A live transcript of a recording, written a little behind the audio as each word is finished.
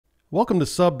Welcome to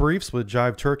Sub Briefs with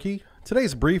Jive Turkey.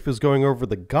 Today's brief is going over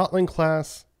the Gotland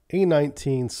class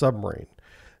A19 submarine,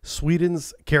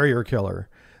 Sweden's carrier killer.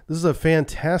 This is a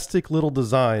fantastic little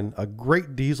design, a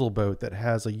great diesel boat that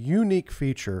has a unique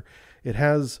feature. It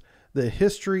has the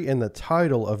history and the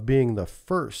title of being the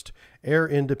first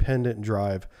air-independent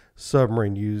drive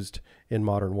submarine used in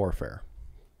modern warfare.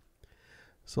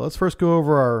 So let's first go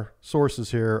over our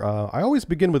sources here. I always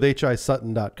begin with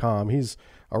hisutton.com. He's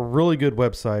a really good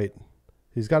website.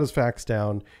 He's got his facts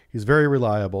down. He's very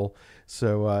reliable.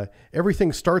 So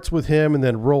everything starts with him and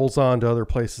then rolls on to other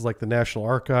places like the National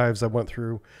Archives I went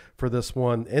through for this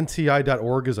one.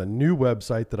 NTI.org is a new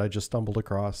website that I just stumbled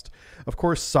across. Of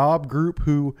course, Saab Group,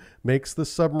 who makes the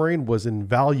submarine, was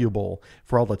invaluable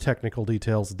for all the technical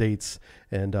details, dates,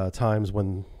 and times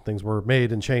when things were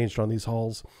made and changed on these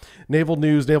hulls. Naval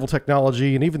News, Naval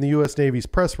Technology, and even the U.S. Navy's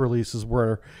press releases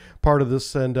were part of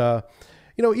this. And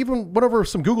even went over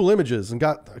some Google images and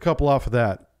got a couple off of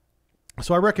that.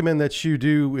 So I recommend that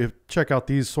you check out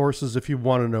these sources if you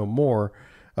want to know more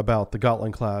about the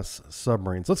Gotland class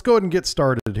submarines. Let's go ahead and get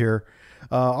started here.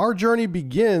 Our journey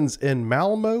begins in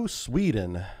Malmö,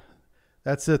 Sweden.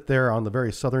 That's it there on the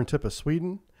very southern tip of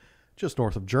Sweden, just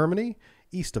north of Germany,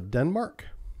 east of Denmark.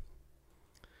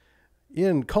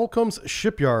 In Kockums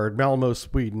shipyard, Malmö,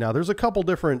 Sweden. Now, there's a couple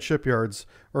different shipyards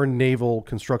or naval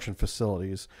construction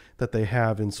facilities that they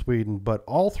have in Sweden, but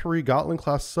all three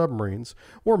Gotland-class submarines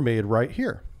were made right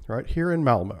here in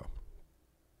Malmö.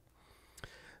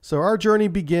 So our journey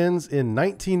begins in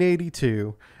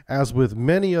 1982. As with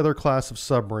many other class of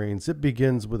submarines, it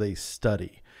begins with a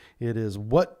study. It is,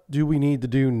 what do we need to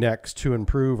do next to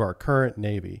improve our current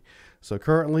Navy? So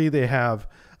currently they have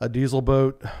a diesel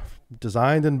boat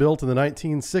designed and built in the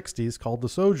 1960s called the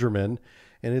Sojarman,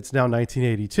 and it's now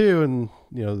 1982, and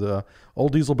the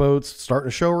old diesel boat's starting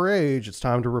to show her age. It's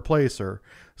time to replace her.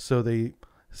 So they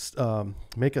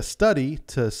make a study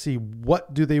to see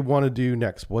what do they want to do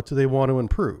next. What do they want to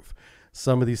improve?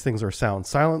 Some of these things are sound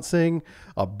silencing.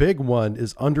 A big one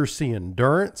is undersea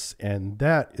endurance, and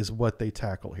that is what they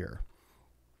tackle here.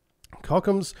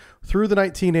 Kockums, through the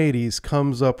 1980s,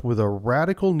 comes up with a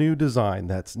radical new design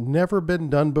that's never been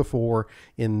done before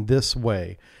in this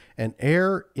way, an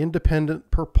air-independent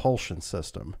propulsion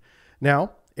system.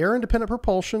 Now, air-independent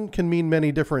propulsion can mean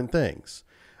many different things.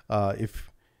 If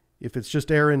it's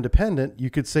just air-independent, you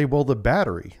could say, well, the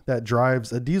battery that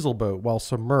drives a diesel boat while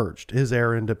submerged is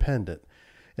air-independent,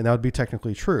 and that would be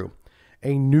technically true.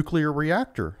 A nuclear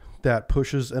reactor that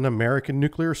pushes an American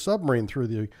nuclear submarine through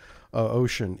the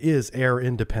ocean is air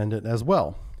independent as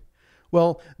well.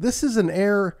 Well, this is an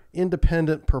air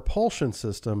independent propulsion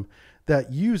system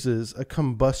that uses a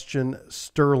combustion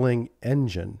Stirling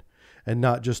engine and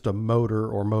not just a motor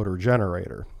or motor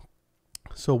generator.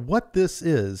 So what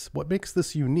makes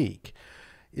this unique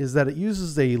is that it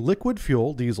uses a liquid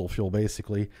fuel, diesel fuel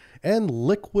basically, and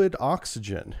liquid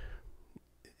oxygen.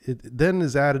 It then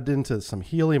is added into some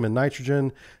helium and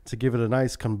nitrogen to give it a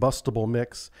nice combustible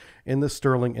mix in the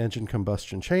Stirling engine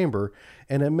combustion chamber,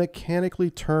 and it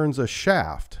mechanically turns a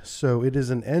shaft. So it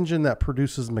is an engine that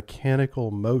produces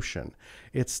mechanical motion.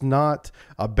 It's not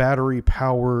a battery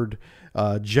powered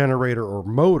generator or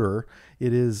motor.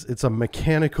 It's a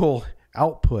mechanical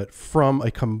output from a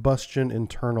combustion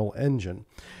internal engine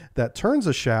that turns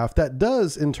a shaft that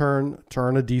does in turn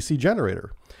turn a DC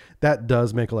generator that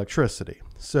does make electricity.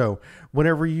 So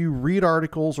whenever you read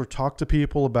articles or talk to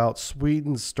people about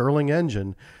Sweden's Stirling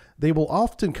engine, they will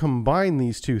often combine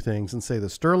these two things and say the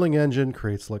Stirling engine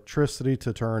creates electricity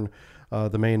to turn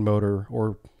the main motor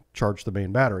or charge the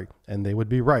main battery, and they would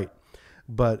be right.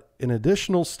 But an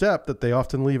additional step that they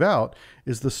often leave out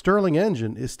is the Stirling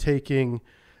engine is taking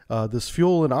this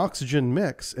fuel and oxygen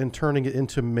mix and turning it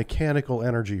into mechanical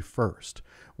energy first,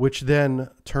 which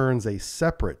then turns a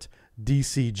separate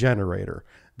DC generator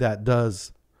that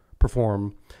does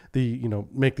perform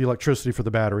make the electricity for the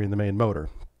battery and the main motor.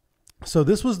 So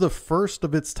this was the first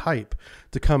of its type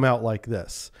to come out like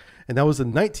this. And that was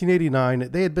in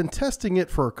 1989. They had been testing it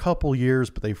for a couple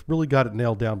years, but they've really got it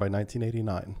nailed down by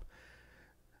 1989.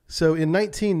 So in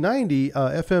 1990,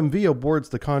 FMV awards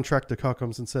the contract to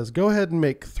Kockums and says, go ahead and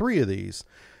make 3 of these,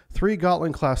 3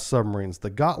 Gotland class submarines, the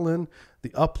Gotland,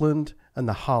 the Upland, and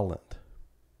the Holland.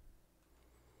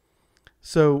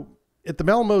 So at the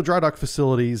Malmö dry dock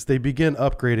facilities, they begin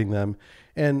upgrading them,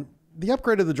 and the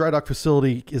upgrade of the dry dock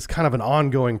facility is kind of an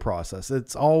ongoing process.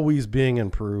 It's always being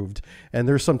improved, and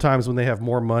there's some times when they have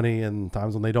more money and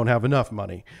times when they don't have enough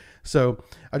money. So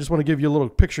I just want to give you a little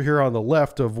picture here on the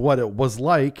left of what it was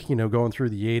like, going through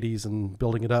the 80s and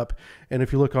building it up. And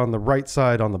if you look on the right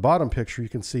side on the bottom picture, you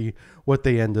can see what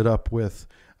they ended up with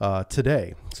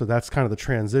today. So that's kind of the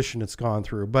transition it's gone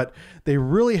through. But they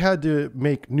really had to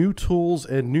make new tools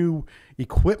and new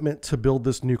equipment to build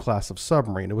this new class of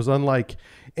submarine. It was unlike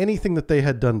anything that they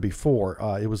had done before.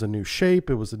 It was a new shape.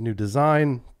 It was a new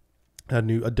design.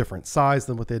 A different size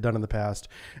than what they had done in the past.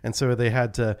 And so they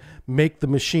had to make the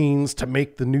machines to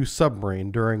make the new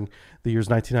submarine during the years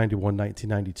 1991,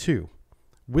 1992,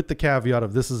 with the caveat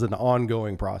of this is an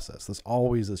ongoing process. This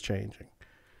always is changing.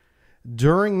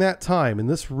 During that time, and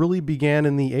this really began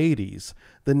in the 80s,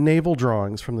 the naval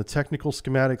drawings from the technical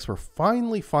schematics were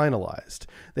finally finalized.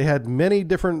 They had many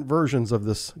different versions of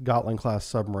this Gotland class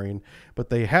submarine, but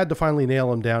they had to finally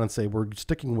nail them down and say, we're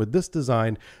sticking with this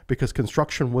design because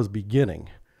construction was beginning.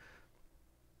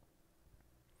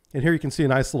 And here you can see a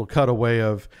nice little cutaway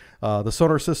of the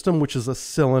sonar system, which is a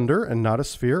cylinder and not a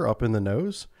sphere up in the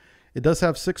nose. It does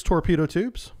have 6 torpedo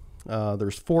tubes.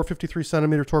 There's 4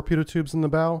 53-centimeter torpedo tubes in the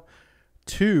bow,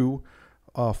 2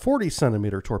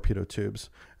 40-centimeter torpedo tubes.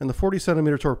 And the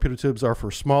 40-centimeter torpedo tubes are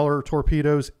for smaller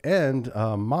torpedoes and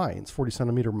mines,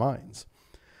 40-centimeter mines.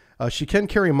 She can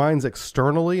carry mines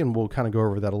externally, and we'll kind of go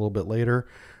over that a little bit later.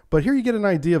 But here you get an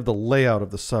idea of the layout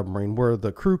of the submarine, where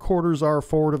the crew quarters are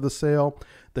forward of the sail.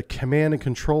 The command and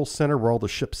control center, where all the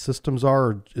ship's systems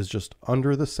are, is just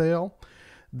under the sail.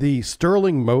 The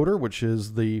Stirling motor, which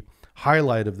is the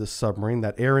highlight of this submarine,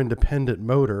 that air-independent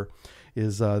motor,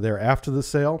 is there after the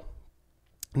sail.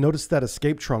 Notice that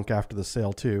escape trunk after the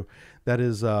sail too. That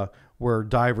is where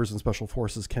divers and special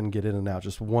forces can get in and out.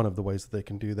 Just one of the ways that they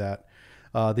can do that.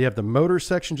 They have the motor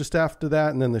section just after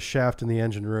that, and then the shaft in the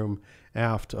engine room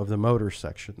aft of the motor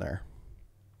section there.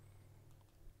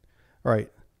 All right.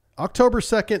 October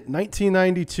 2nd,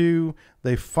 1992,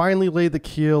 they finally laid the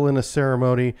keel in a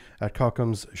ceremony at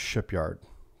Cocham's shipyard.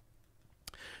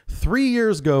 3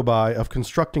 years go by of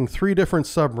constructing 3 different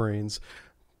submarines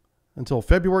until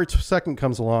February 2nd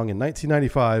comes along in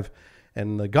 1995,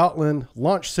 and the Gotland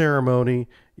launch ceremony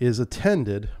is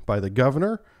attended by the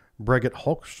governor, Breget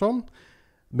Holmström,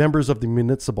 members of the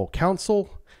municipal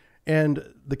council,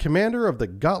 and the commander of the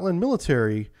Gotland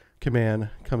military command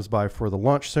comes by for the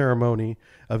launch ceremony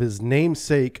of his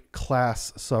namesake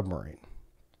class submarine.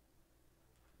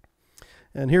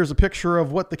 And here's a picture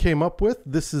of what they came up with.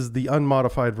 This is the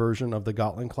unmodified version of the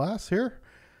Gotland class here.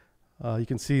 You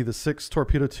can see the 6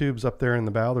 torpedo tubes up there in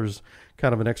the bow. There's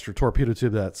kind of an extra torpedo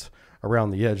tube that's around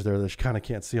the edge there that you kind of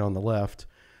can't see on the left.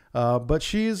 But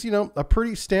she's, you know, a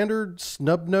pretty standard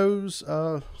snub nose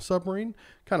submarine.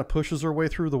 Kind of pushes her way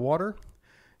through the water.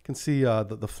 You can see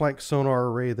the flank sonar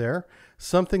array there.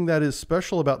 Something that is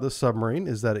special about this submarine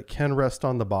is that it can rest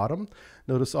on the bottom.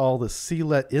 Notice all the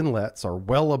sealet inlets are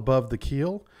well above the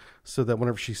keel, so that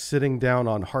whenever she's sitting down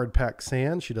on hard-packed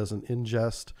sand, she doesn't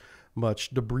ingest much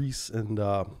debris and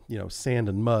sand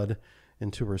and mud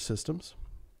into her systems.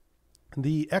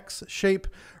 The X-shape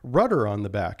rudder on the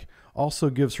back also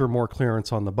gives her more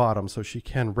clearance on the bottom, so she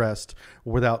can rest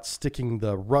without sticking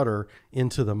the rudder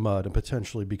into the mud and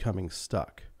potentially becoming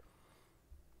stuck.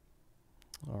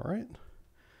 All right.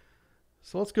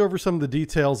 So let's go over some of the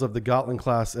details of the Gotland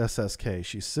class SSK.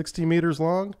 She's 60 meters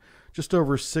long, just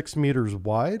over 6 meters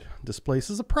wide,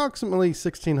 displaces approximately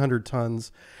 1,600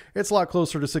 tons. It's a lot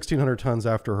closer to 1,600 tons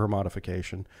after her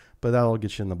modification, but that'll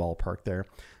get you in the ballpark there.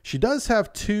 She does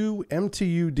have 2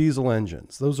 MTU diesel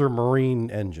engines. Those are marine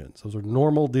engines. Those are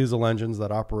normal diesel engines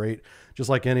that operate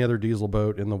just like any other diesel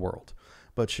boat in the world.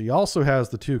 But she also has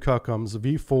the 2 Cocham's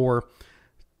V4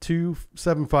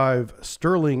 275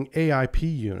 Stirling AIP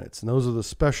units, and those are the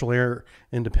special air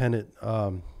independent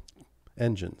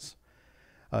engines.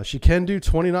 She can do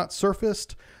 20 knots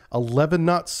surfaced, 11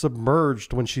 knots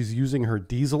submerged when she's using her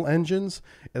diesel engines,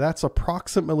 and that's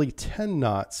approximately 10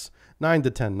 knots, 9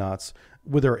 to 10 knots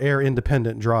with her air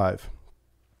independent drive.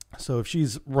 So if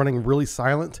she's running really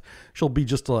silent, she'll be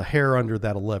just a hair under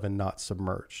that 11 knots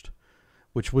submerged,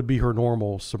 which would be her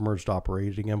normal submerged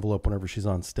operating envelope whenever she's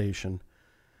on station.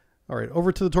 All right,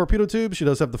 over to the torpedo tubes. She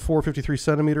does have the 4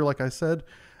 53-centimeter, like I said,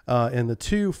 and the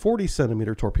 2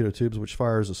 40-centimeter torpedo tubes, which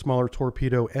fires a smaller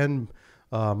torpedo and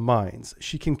mines.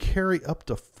 She can carry up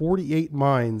to 48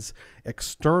 mines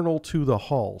external to the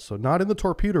hull, so not in the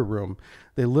torpedo room.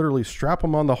 They literally strap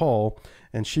them on the hull,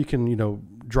 and she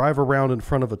can, drive around in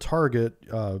front of a target,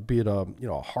 be it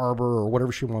a harbor or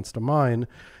whatever she wants to mine,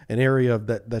 an area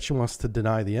that she wants to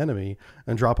deny the enemy,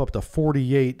 and drop up to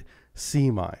 48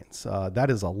 sea mines. That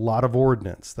is a lot of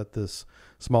ordnance that this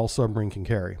small submarine can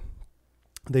carry.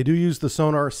 They do use the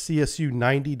sonar CSU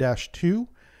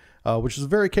 90-2, which is a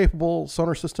very capable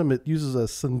sonar system. It uses a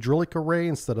cylindrical array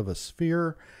instead of a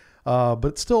sphere,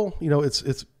 but still,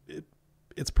 it's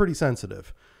pretty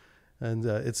sensitive. And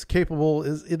it's capable,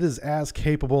 it is as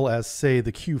capable as, say,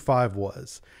 the Q5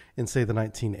 was in, say, the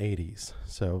 1980s.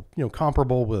 So,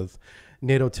 comparable with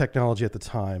NATO technology at the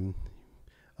time.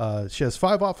 She has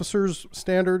 5 officers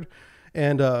standard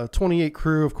and 28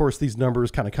 crew. Of course, these numbers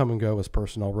kind of come and go as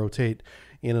personnel rotate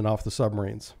in and off the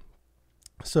submarines.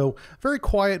 So very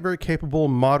quiet, very capable,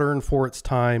 modern for its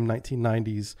time,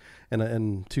 1990s and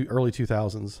early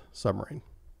 2000s submarine.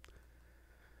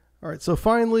 All right, so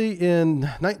finally in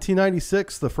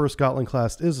 1996, the first Gotland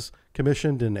class is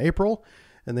commissioned in April,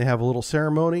 and they have a little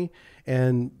ceremony,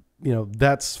 and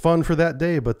that's fun for that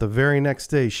day, but the very next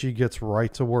day she gets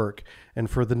right to work. And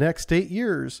for the next 8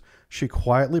 years, she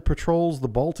quietly patrols the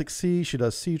Baltic Sea. She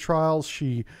does sea trials.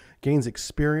 She gains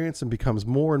experience and becomes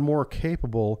more and more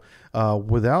capable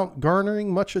without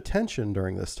garnering much attention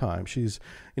during this time. She's,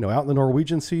 out in the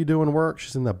Norwegian Sea doing work.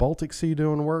 She's in the Baltic Sea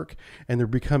doing work, and they're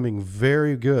becoming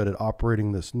very good at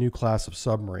operating this new class of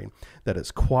submarine that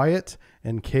is quiet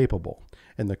and capable,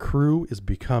 and the crew is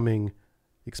becoming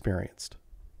experienced.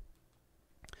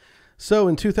 So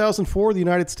in 2004, the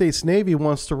United States Navy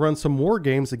wants to run some war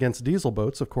games against diesel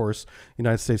boats. Of course, the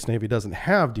United States Navy doesn't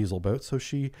have diesel boats, so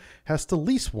she has to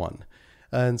lease one.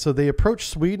 And so they approach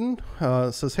Sweden,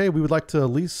 says, hey, we would like to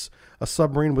lease a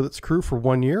submarine with its crew for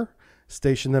 1 year,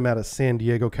 station them out of San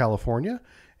Diego, California,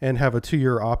 and have a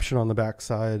 2-year option on the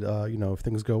backside, if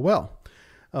things go well.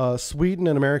 Sweden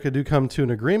and America do come to an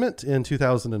agreement in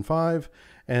 2005,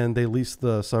 and they lease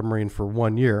the submarine for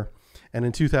 1 year. And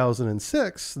in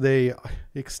 2006, they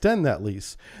extend that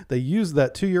lease. They use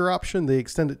that 2-year option. They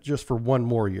extend it just for 1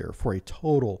 more year, for a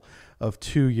total of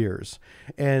 2 years.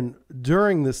 And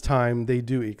during this time, they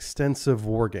do extensive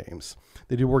war games.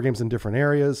 They do war games in different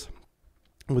areas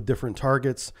with different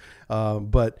targets.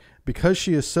 But because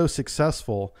she is so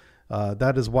successful,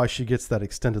 that is why she gets that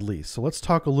extended lease. So let's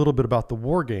talk a little bit about the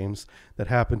war games that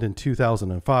happened in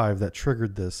 2005 that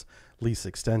triggered this lease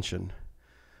extension.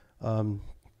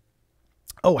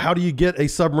 How do you get a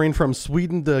submarine from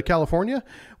Sweden to California?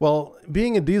 Well,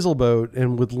 being a diesel boat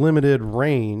and with limited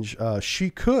range, she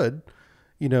could,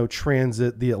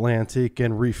 transit the Atlantic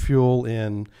and refuel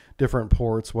in different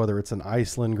ports, whether it's in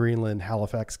Iceland, Greenland,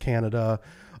 Halifax, Canada,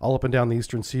 all up and down the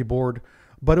eastern seaboard.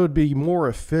 But it would be more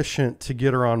efficient to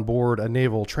get her on board a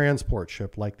naval transport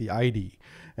ship like the ID.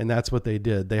 And that's what they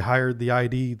did. They hired the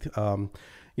ID,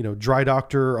 dry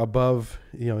docker above,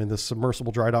 in the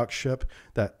submersible dry dock ship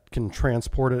that can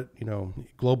transport it,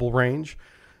 global range.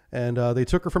 And they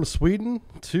took her from Sweden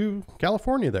to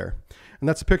California there. And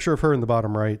that's a picture of her in the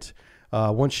bottom right.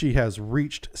 Once she has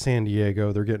reached San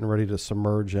Diego, they're getting ready to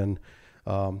submerge and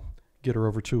get her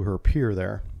over to her pier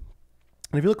there.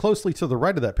 And if you look closely to the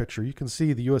right of that picture, you can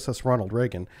see the USS Ronald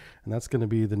Reagan, and that's going to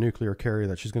be the nuclear carrier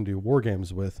that she's going to do war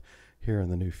games with here in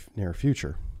the near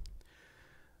future.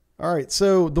 All right,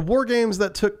 so the war games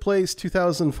that took place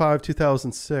 2005,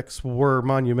 2006 were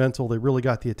monumental. They really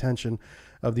got the attention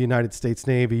of the United States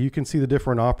Navy. You can see the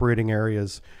different operating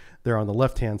areas there on the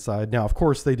left-hand side. Now, of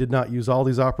course, they did not use all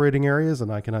these operating areas,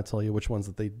 and I cannot tell you which ones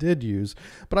that they did use,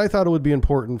 but I thought it would be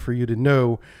important for you to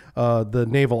know the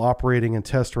naval operating and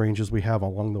test ranges we have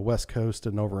along the West Coast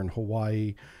and over in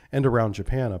Hawaii and around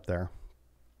Japan up there.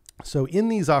 So in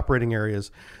these operating areas,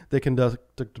 they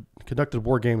conducted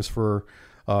war games for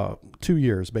 2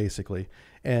 years, basically.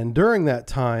 And during that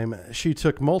time, she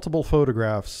took multiple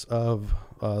photographs of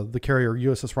the carrier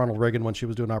USS Ronald Reagan when she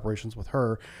was doing operations with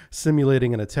her,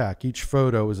 simulating an attack. Each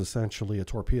photo is essentially a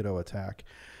torpedo attack.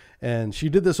 And she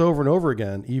did this over and over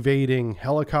again, evading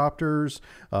helicopters,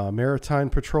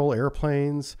 maritime patrol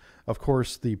airplanes, of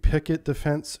course, the picket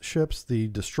defense ships, the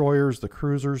destroyers, the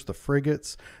cruisers, the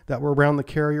frigates that were around the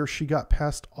carrier. She got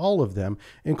past all of them,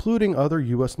 including other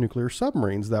U.S. nuclear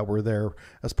submarines that were there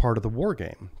as part of the war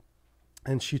game.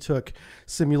 And she took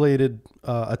simulated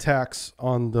attacks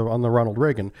on the Ronald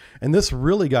Reagan. And this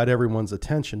really got everyone's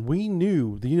attention. We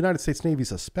knew, the United States Navy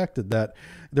suspected that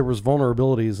there was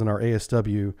vulnerabilities in our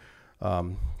ASW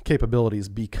capabilities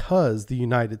because the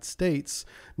United States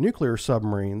nuclear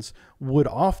submarines would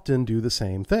often do the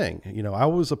same thing. I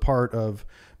was a part of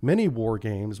many war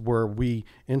games where we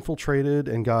infiltrated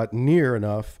and got near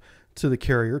enough to the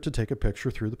carrier to take a picture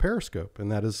through the periscope,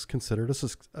 and that is considered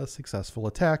a successful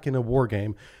attack in a war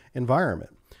game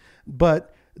environment.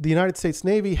 But the United States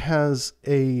Navy has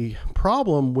a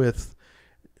problem with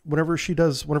whenever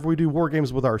we do war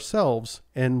games with ourselves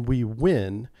and we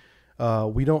win,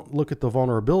 we don't look at the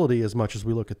vulnerability as much as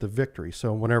we look at the victory.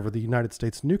 So whenever the United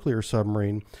States nuclear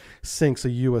submarine sinks a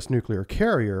U.S. nuclear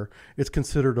carrier, it's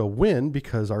considered a win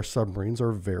because our submarines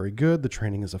are very good, the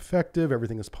training is effective,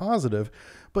 everything is positive,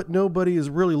 but nobody is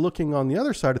really looking on the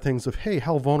other side of things of, hey,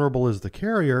 how vulnerable is the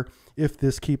carrier if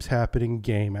this keeps happening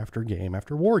game after game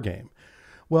after war game?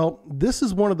 Well, this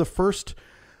is one of the first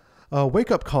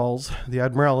wake-up calls the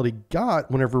Admiralty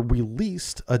got whenever we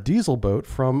leased a diesel boat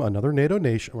from another NATO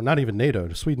nation, or not even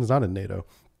NATO, Sweden's not in NATO,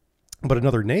 but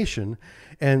another nation,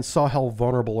 and saw how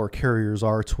vulnerable our carriers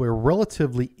are to a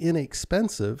relatively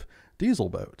inexpensive diesel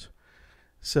boat.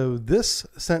 So this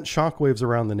sent shockwaves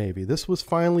around the Navy. This was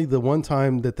finally the one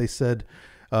time that they said,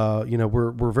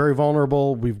 we're very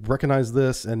vulnerable. We've recognized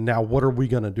this, and now what are we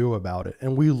going to do about it?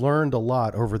 And we learned a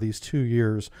lot over these 2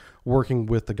 years working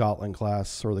with the Gotland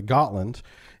class, or the Gotland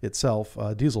itself,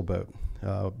 diesel boat.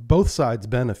 Both sides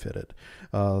benefited.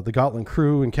 The Gotland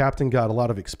crew and captain got a lot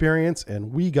of experience,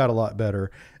 and we got a lot better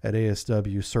at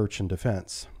ASW search and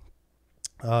defense.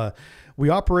 We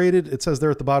operated, it says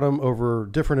there at the bottom, over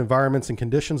different environments and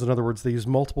conditions. In other words, they use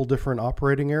multiple different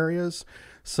operating areas,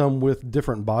 some with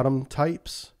different bottom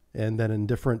types, and then in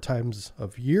different times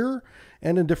of year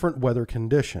and in different weather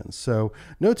conditions. So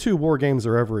no two war games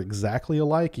are ever exactly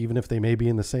alike, even if they may be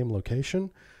in the same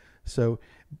location. So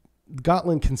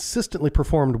Gotland consistently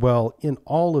performed well in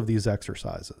all of these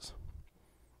exercises.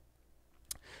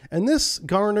 And this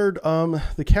garnered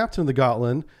the captain of the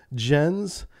Gotland,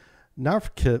 Jens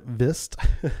Navkvist,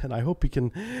 and I hope he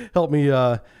can help me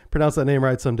pronounce that name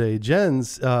right someday.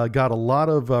 Jens got a lot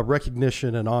of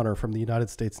recognition and honor from the United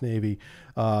States Navy,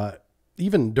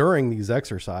 even during these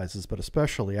exercises, but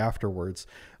especially afterwards.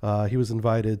 He was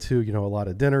invited to, a lot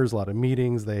of dinners, a lot of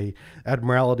meetings.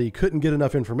 Admiralty couldn't get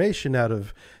enough information out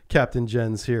of Captain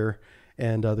Jens here.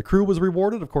 And the crew was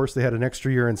rewarded. Of course, they had an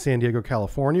extra year in San Diego,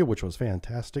 California, which was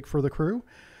fantastic for the crew.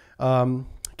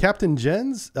 Captain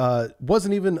Jens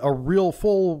wasn't even a real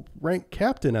full rank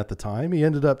captain at the time. He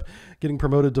ended up getting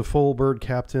promoted to full bird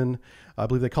captain. I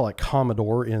believe they call it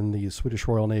Commodore in the Swedish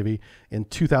Royal Navy in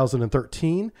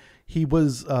 2013. He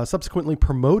was subsequently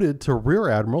promoted to Rear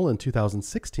Admiral in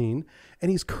 2016,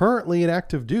 and he's currently in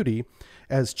active duty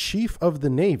as Chief of the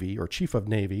Navy, or Chief of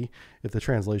Navy, if the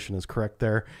translation is correct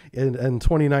there, in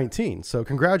 2019. So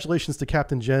congratulations to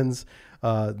Captain Jens.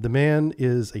 The man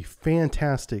is a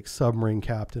fantastic submarine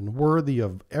captain, worthy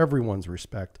of everyone's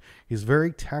respect. He's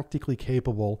very tactically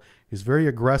capable. He's very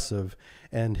aggressive,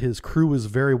 and his crew is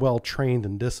very well trained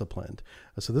and disciplined.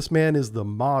 So this man is the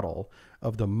model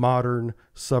of the modern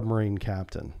submarine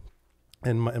captain.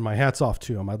 And my hat's off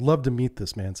to him. I'd love to meet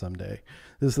this man someday.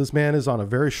 This man is on a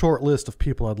very short list of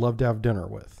people I'd love to have dinner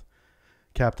with.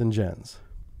 Captain Jens.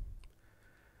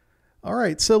 All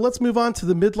right, so let's move on to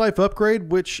the midlife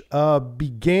upgrade, which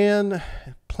began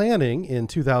planning in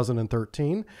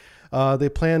 2013. They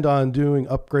planned on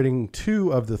upgrading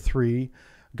 2 of the 3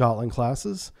 Gotland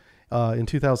classes. In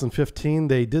 2015,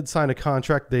 they did sign a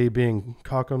contract. They, being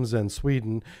Kockums and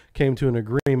Sweden, came to an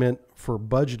agreement for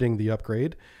budgeting the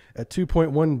upgrade at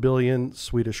 2.1 billion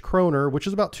Swedish kroner, which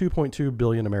is about 2.2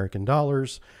 billion American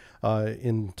dollars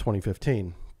in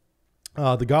 2015.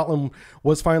 The Gotland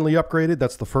was finally upgraded.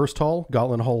 That's the first hull,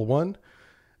 Gotland Hull 1,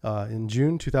 in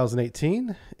June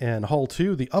 2018. And Hull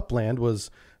 2, the Upland,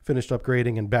 was finished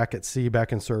upgrading and back at sea,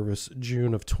 back in service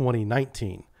June of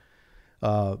 2019.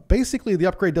 Basically, the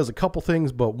upgrade does a couple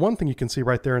things, but one thing you can see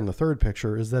right there in the third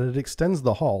picture is that it extends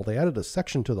the hull. They added a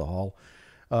section to the hull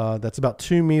that's about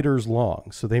 2 meters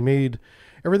long. So they made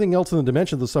everything else in the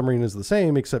dimension of the submarine is the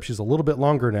same, except she's a little bit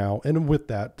longer now, and with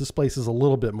that displaces a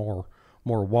little bit more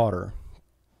water.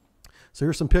 So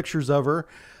here's some pictures of her.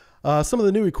 Some of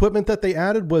the new equipment that they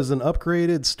added was an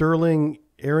upgraded Stirling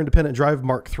Air Independent Drive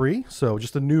Mark III, so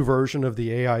just a new version of the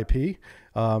AIP.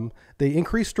 They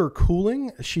increased her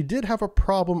cooling. She did have a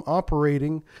problem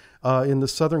operating in the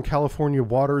Southern California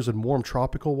waters and warm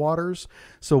tropical waters.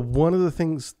 So one of the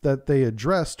things that they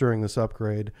addressed during this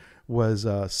upgrade was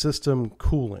system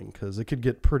cooling, because it could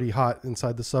get pretty hot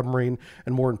inside the submarine,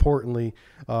 and more importantly,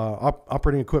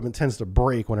 operating equipment tends to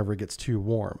break whenever it gets too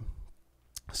warm.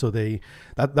 So that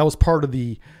was part of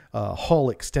the hull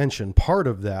extension. Part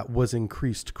of that was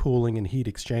increased cooling and heat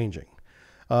exchanging.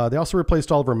 They also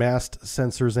replaced all of our mast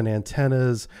sensors and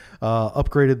antennas,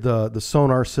 upgraded the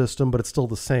sonar system, but it's still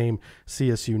the same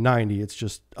CSU 90. It's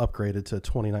just upgraded to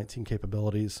 2019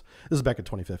 capabilities. This is back in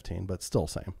 2015, but still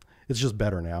same. It's just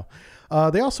better now.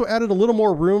 They also added a little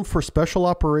more room for special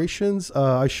operations.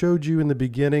 I showed you in the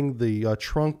beginning the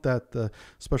trunk that the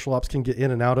special ops can get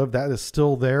in and out of. That is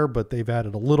still there, but they've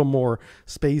added a little more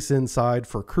space inside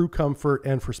for crew comfort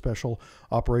and for special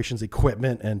operations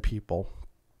equipment and people.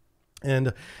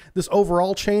 And this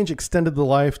overall change extended the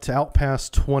life to out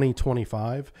past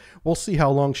 2025. We'll see how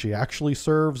long she actually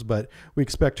serves, but we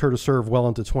expect her to serve well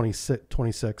into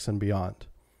 26 and beyond.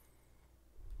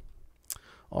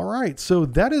 All right, so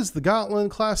that is the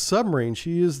Gotland class submarine.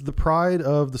 She is the pride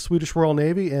of the Swedish Royal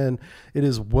Navy, and it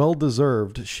is well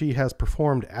deserved. She has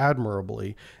performed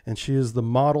admirably, and she is the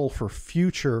model for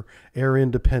future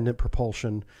air-independent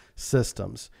propulsion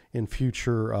systems in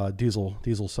future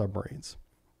diesel submarines.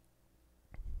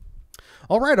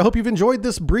 All right, I hope you've enjoyed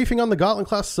this briefing on the Gotland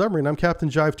class submarine. I'm Captain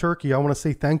Jive Turkey. I want to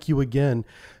say thank you again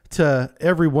to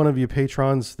every one of you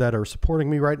patrons that are supporting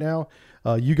me right now.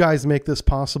 You guys make this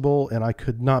possible, and I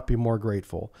could not be more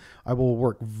grateful. I will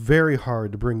work very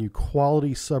hard to bring you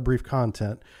quality sub brief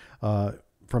content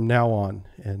from now on.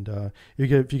 And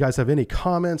if you guys have any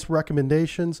comments,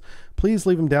 recommendations, please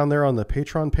leave them down there on the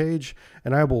Patreon page,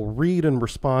 and I will read and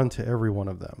respond to every one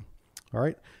of them. All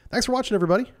right. Thanks for watching,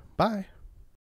 everybody. Bye.